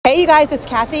guys, it's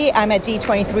Kathy. I'm at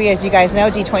D23, as you guys know,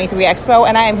 D23 Expo,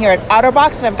 and I am here at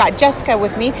OtterBox, and I've got Jessica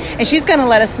with me, and she's going to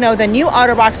let us know the new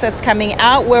OtterBox that's coming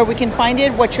out, where we can find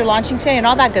it, what you're launching today, and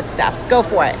all that good stuff. Go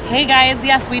for it. Hey guys,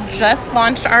 yes, we just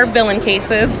launched our villain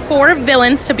cases, 4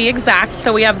 villains to be exact.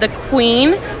 So we have the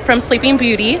Queen from Sleeping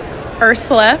Beauty,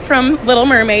 Ursula from Little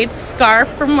Mermaid, Scar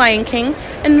from Lion King,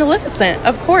 and Maleficent.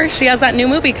 Of course, she has that new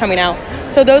movie coming out.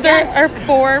 So those are our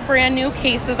 4 brand new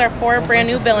cases, our 4 brand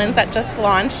new villains that just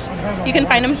launched. You can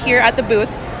find them here at the booth.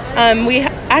 We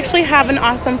actually have an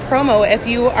awesome promo. If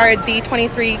you are a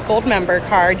D23 Gold member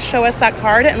card, show us that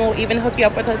card and we'll even hook you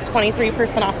up with a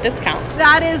 23% off discount.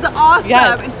 That is awesome.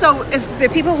 Yes. So if the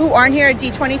people who aren't here at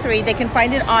D23, they can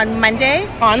find it on Monday?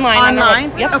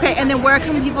 Online? Yep. Okay, and then where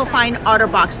can people find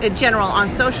OtterBox in general, on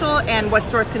social, and what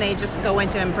stores can they just go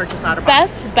into and purchase OtterBox?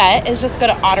 Best bet is just go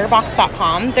to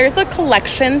otterbox.com. There's a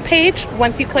collection page.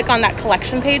 Once you click on that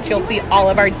collection page, you'll see all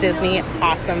of our Disney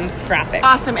awesome graphics.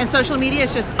 Awesome. And social media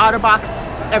is just OtterBox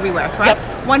everywhere, correct?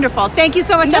 Yep. Wonderful. Thank you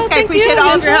so much, Jessica. I thank appreciate you.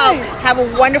 all of your help. Enjoy. Have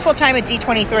a wonderful time at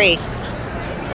D23.